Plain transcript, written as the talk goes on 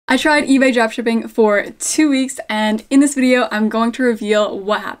I tried eBay dropshipping for 2 weeks, and in this video, I'm going to reveal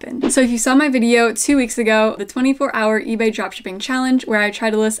what happened. So if you saw my video 2 weeks ago, the 24-hour eBay dropshipping challenge, where I try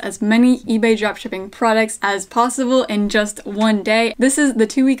to list as many eBay dropshipping products as possible in just one day, this is the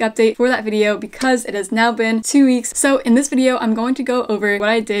 2-week update for that video because it has now been 2 weeks. So in this video, I'm going to go over what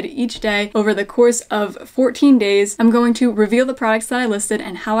I did each day over the course of 14 days. I'm going to reveal the products that I listed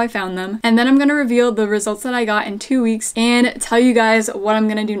and how I found them, and then I'm going to reveal the results that I got in 2 weeks and tell you guys what I'm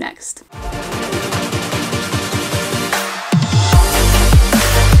going to do next.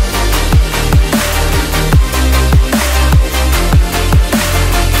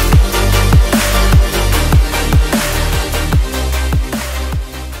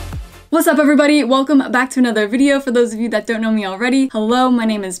 What's up everybody? Welcome back to another video. For those of you that don't know me already, hello, my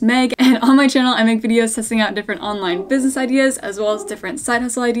name is Meg, and on my channel I make videos testing out different online business ideas as well as different side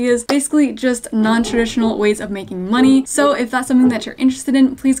hustle ideas, basically just non-traditional ways of making money. So if that's something that you're interested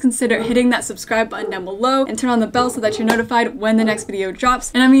in, please consider hitting that subscribe button down below and turn on the bell so that you're notified when the next video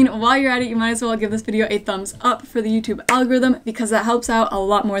drops. And I mean, while you're at it, you might as well give this video a thumbs up for the YouTube algorithm because that helps out a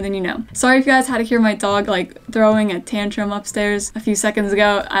lot more than you know. Sorry if you guys had to hear my dog like throwing a tantrum upstairs a few seconds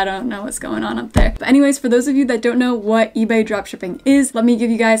ago. I don't know what's going on up there. But anyways, for those of you that don't know what eBay dropshipping is, let me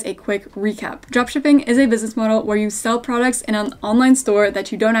give you guys a quick recap. Dropshipping is a business model where you sell products in an online store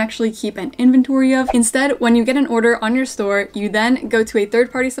that you don't actually keep an inventory of. Instead, when you get an order on your store, you then go to a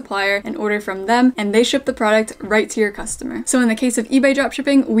third-party supplier and order from them, and they ship the product right to your customer. So in the case of eBay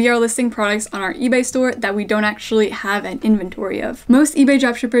dropshipping, we are listing products on our eBay store that we don't actually have an inventory of. Most eBay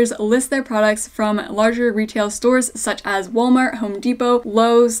dropshippers list their products from larger retail stores such as Walmart, Home Depot,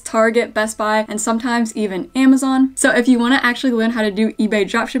 Lowe's, Target, Best Buy, and sometimes even Amazon. So if you want to actually learn how to do eBay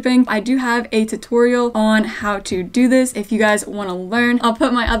dropshipping, I do have a tutorial on how to do this if you guys want to learn. I'll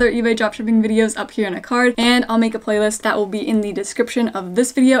put my other eBay dropshipping videos up here in a card, and I'll make a playlist that will be in the description of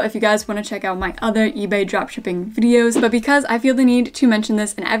this video if you guys want to check out my other eBay dropshipping videos. But because I feel the need to mention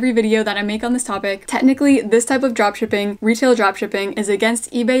this in every video that I make on this topic, technically this type of dropshipping, retail dropshipping, is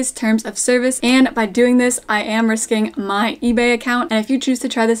against eBay's terms of service, and by doing this I am risking my eBay account. And if you choose to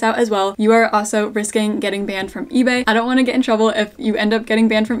try this out as well, you are also risking getting banned from eBay. I don't want to get in trouble if you end up getting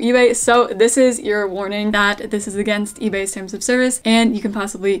banned from eBay, so this is your warning that this is against eBay's terms of service and you can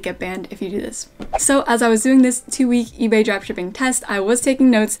possibly get banned if you do this. So as I was doing this 2-week eBay dropshipping test, I was taking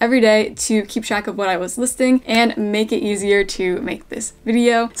notes every day to keep track of what I was listing and make it easier to make this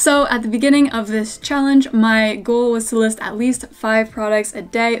video. So at the beginning of this challenge, my goal was to list at least 5 products a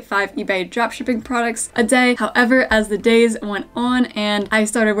day, 5 eBay dropshipping products a day. However, as the days went on and I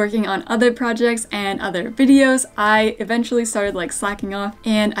started working on other projects and other videos, I eventually started like slacking off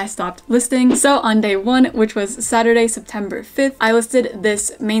and I stopped listing. So on day 1, which was Saturday, September 5th, I listed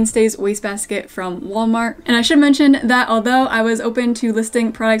this Mainstays wastebasket from Walmart. And I should mention that although I was open to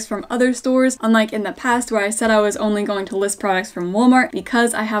listing products from other stores, unlike in the past where I said I was only going to list products from Walmart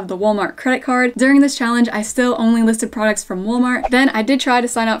because I have the Walmart credit card, during this challenge I still only listed products from Walmart. Then I did try to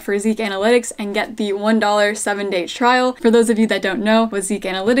sign up for Zeek Analytics and get the $1 7-day trial. For those of you that don't know what Zeek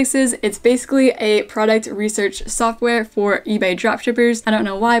Analytics is, it's basically a product research software for eBay dropshippers. I don't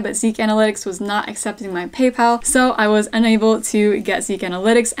know why, but Zeek Analytics was not accepting my PayPal, so I was unable to get Zeek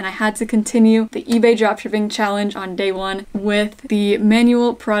Analytics and I had to continue the eBay dropshipping challenge on day 1 with the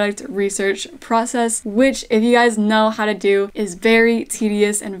manual product research process, which if you guys know how to do is very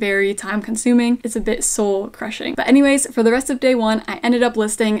tedious and very time consuming. It's a bit soul crushing. But anyways, for the rest of day 1, I ended up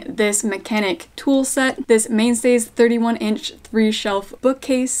listing this mechanic tool set, this Mainstays 31-inch 3-shelf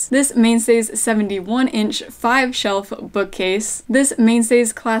bookcase, this Mainstays 71-inch 5-shelf bookcase, this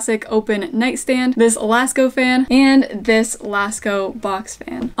Mainstays classic open nightstand, this Lasco fan, and this Lasco box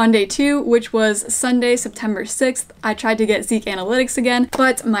fan. On day 2, which was Sunday, September 6th, I tried to get Zeek Analytics again,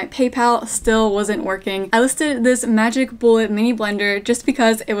 but my PayPal still wasn't working. I listed this Magic Bullet mini blender just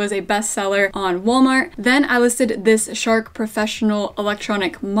because it was a bestseller on Walmart. Then I listed this Shark Professional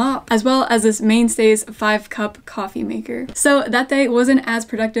electronic mop, as well as this Mainstays 5-cup coffee maker. So that day wasn't as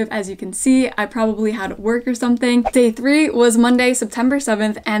productive as you can see. I probably had work or something. Day 3 was Monday, September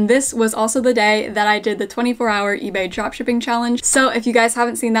 7th, and this was also the day that I did the 24-hour eBay dropshipping challenge. So if you guys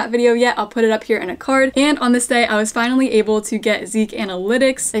haven't seen that video yet, I'll put it up here in a card. And on this day, I was finally able to get Zeek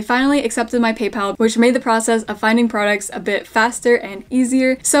Analytics. They finally accepted my PayPal, which made the process of finding products a bit faster and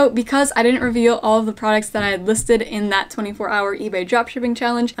easier. So because I didn't reveal all of the products that I had listed in that 24-hour eBay dropshipping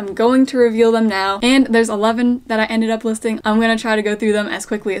challenge, I'm going to reveal them now. And there's 11 that I ended up listing. I'm gonna try to go through them as as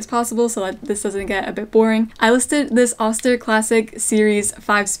quickly as possible so that this doesn't get a bit boring. I listed this Oster Classic Series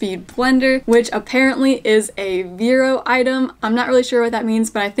 5-speed blender, which apparently is a Vero item. I'm not really sure what that means,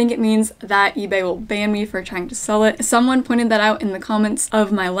 but I think it means that eBay will ban me for trying to sell it. Someone pointed that out in the comments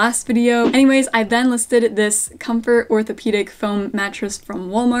of my last video. Anyways, I then listed this Comfort Orthopedic Foam Mattress from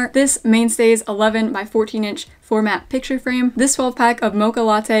Walmart. This Mainstays 11 by 14 inch format picture frame, this 12-pack of Mocha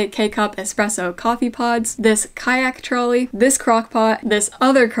Latte K-Cup Espresso coffee pods, this kayak trolley, this crock pot, this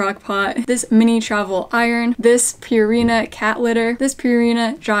other crock pot, this mini travel iron, this Purina cat litter, this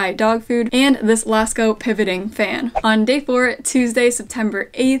Purina dry dog food, and this Lasco pivoting fan. On day 4, Tuesday, September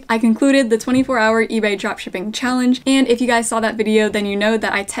 8th, I concluded the 24-hour eBay dropshipping challenge, and if you guys saw that video, then you know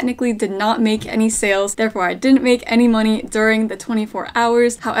that I technically did not make any sales, therefore I didn't make any money during the 24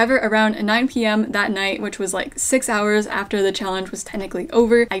 hours. However, around 9 p.m. that night, which was like 6 hours after the challenge was technically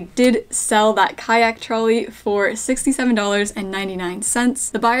over, I did sell that kayak trolley for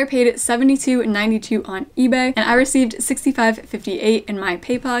 $67.99. The buyer paid $72.92 on eBay, and I received $65.58 in my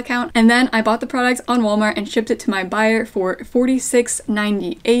PayPal account, and then I bought the product on Walmart and shipped it to my buyer for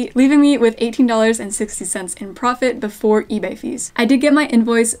 $46.98, leaving me with $18.60 in profit before eBay fees. I did get my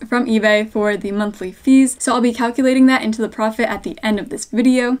invoice from eBay for the monthly fees, so I'll be calculating that into the profit at the end of this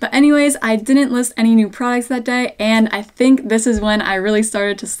video. But anyways, I didn't list any new products that day, and I think this is when I really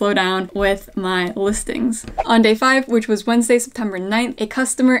started to slow down with my listings. On day 5, which was Wednesday, September 9th, a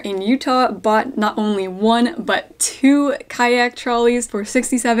customer in Utah bought not only 1 but 2 kayak trolleys for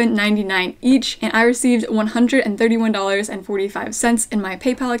 $67.99 each, and I received $131.45 in my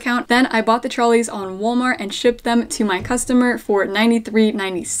PayPal account. Then I bought the trolleys on Walmart and shipped them to my customer for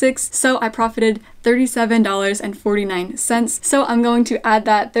 $93.96, so I profited $37.49. So I'm going to add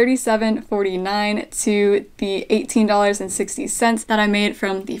that $37.49 to the $18.60 that I made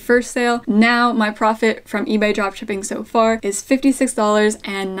from the first sale. Now my profit from eBay dropshipping so far is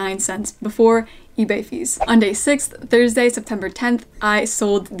 $56.09 before eBay fees. On day 6th, Thursday, September 10th, I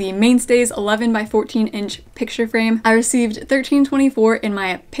sold the Mainstays 11 by 14 inch picture frame. I received $13.24 in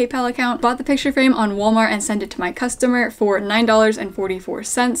my PayPal account, bought the picture frame on Walmart and sent it to my customer for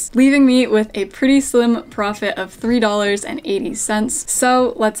 $9.44, leaving me with a pretty slim profit of $3.80.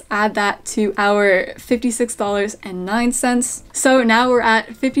 So let's add that to our $56.09. So now we're at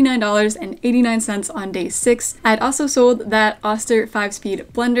 $59.89 on day 6. I had also sold that Oster 5-speed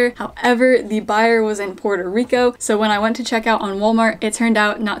blender. However, the buyer was in Puerto Rico, so when I went to check out on Walmart, it turned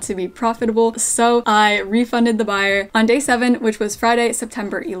out not to be profitable, so I refunded the buyer. On day 7, which was Friday,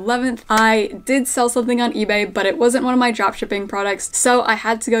 September 11th, I did sell something on eBay, but it wasn't one of my dropshipping products, so I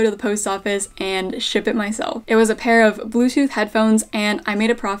had to go to the post office and ship it myself. It was a pair of Bluetooth headphones, and I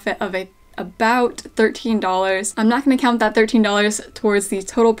made a profit of about $13. I'm not going to count that $13 towards the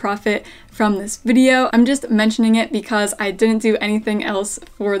total profit from this video. I'm just mentioning it because I didn't do anything else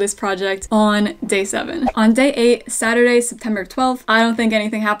for this project on day 7. On day 8, Saturday, September 12th, I don't think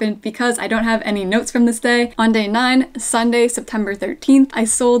anything happened because I don't have any notes from this day. On day 9, Sunday, September 13th, I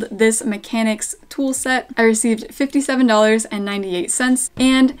sold this mechanics tool set. I received $57.98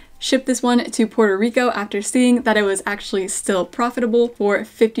 and shipped this one to Puerto Rico after seeing that it was actually still profitable for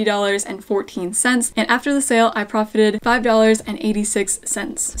 $50.14. And after the sale, I profited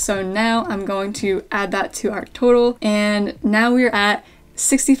 $5.86. So now I'm going to add that to our total, and now we're at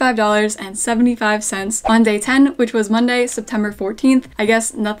 $65.75. On day 10, which was Monday, September 14th, I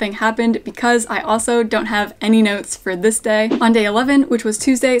guess nothing happened because I also don't have any notes for this day. On day 11, which was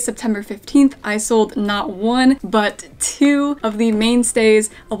Tuesday, September 15th, I sold not 1, but 2 of the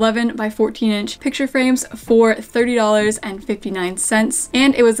Mainstays 11 by 14 inch picture frames for $30.59.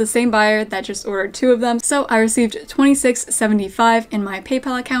 And it was the same buyer that just ordered 2 of them. So I received $26.75 in my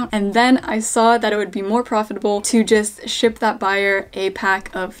PayPal account. And then I saw that it would be more profitable to just ship that buyer a pack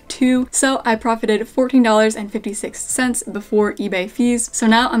of 2, so I profited $14.56 before eBay fees. So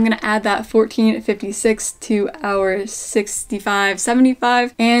now I'm gonna add that $14.56 to our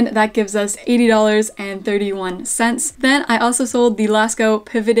 $65.75, and that gives us $80.31. Then I also sold the Lasco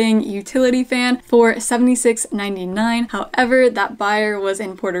pivoting utility fan for $76.99. However, that buyer was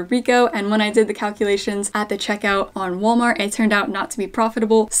in Puerto Rico, and when I did the calculations at the checkout on Walmart, it turned out not to be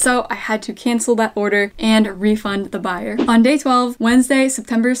profitable, so I had to cancel that order and refund the buyer. On day 12, Wednesday,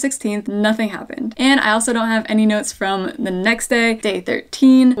 September 16th, nothing happened. And I also don't have any notes from the next day, day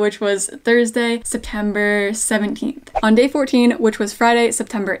 13, which was Thursday, September 17th. On day 14, which was Friday,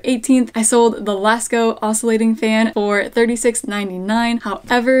 September 18th, I sold the Lasco oscillating fan for $36.99.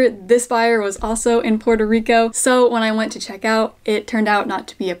 However, this buyer was also in Puerto Rico, so when I went to check out, it turned out not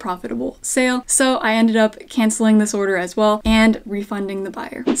to be a profitable sale, so I ended up canceling this order as well and refunding the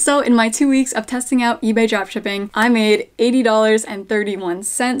buyer. So in my 2 weeks of testing out eBay dropshipping, I made $80.30 31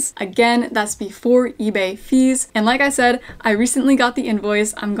 cents. Again, that's before eBay fees. And like I said, I recently got the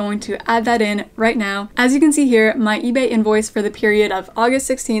invoice. I'm going to add that in right now. As you can see here, my eBay invoice for the period of August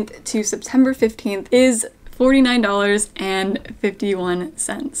 16th to September 15th is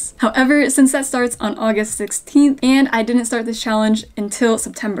 $49.51. However, since that starts on August 16th and I didn't start this challenge until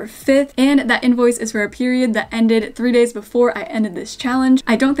September 5th, and that invoice is for a period that ended 3 days before I ended this challenge,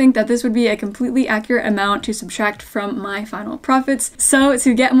 I don't think that this would be a completely accurate amount to subtract from my final profits. So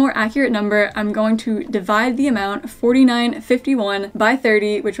to get a more accurate number, I'm going to divide the amount $49.51 by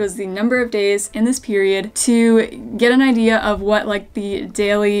 30, which was the number of days in this period, to get an idea of what like the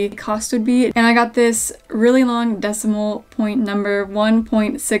daily cost would be. And I got this really long decimal point number,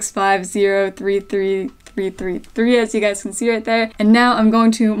 1.65033333, as you guys can see right there. And now I'm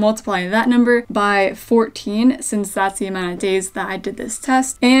going to multiply that number by 14, since that's the amount of days that I did this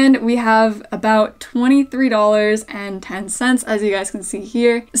test. And we have about $23.10, as you guys can see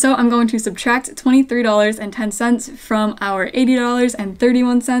here. So I'm going to subtract $23.10 from our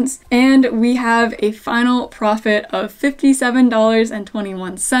 $80.31, and we have a final profit of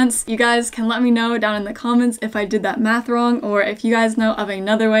 $57.21. You guys can let me know down in the comments if I did that math wrong, or if you guys know of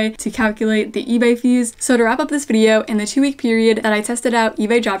another way to calculate the eBay fees. So to wrap up this video, in the 2-week period that I tested out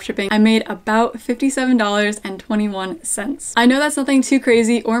eBay dropshipping, I made about $57.21. I know that's nothing too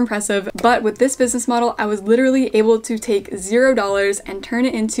crazy or impressive, but with this business model, I was literally able to take $0 and turn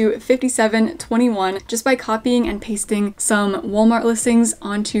it into $57.21 just by copying and pasting some Walmart listings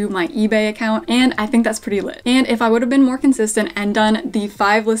onto my eBay account, and I think that's pretty lit. And if I would have been more consistent and done the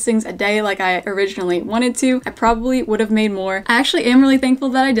 5 listings a day like I originally wanted to, I probably would have made more. I actually am really thankful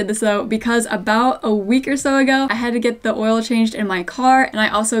that I did this though, because about a week or so ago, I had to get the oil changed in my car, and I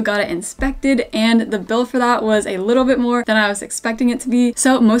also got it inspected, and the bill for that was a little bit more than I was expecting it to be.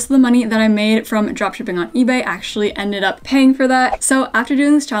 So most of the money that I made from dropshipping on eBay actually ended up paying for that. So after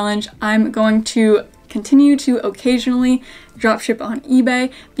doing this challenge, I'm going to continue to occasionally dropship on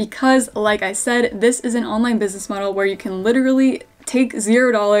eBay, because like I said, this is an online business model where you can literally take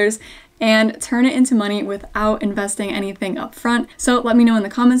 $0 and turn it into money without investing anything up front. So let me know in the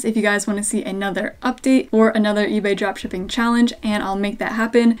comments if you guys want to see another update or another eBay dropshipping challenge, and I'll make that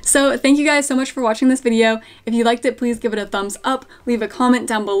happen. So thank you guys so much for watching this video. If you liked it, please give it a thumbs up, leave a comment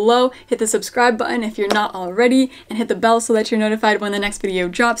down below, hit the subscribe button if you're not already, and hit the bell so that you're notified when the next video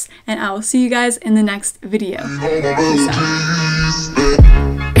drops, and I will see you guys in the next video. Peace out.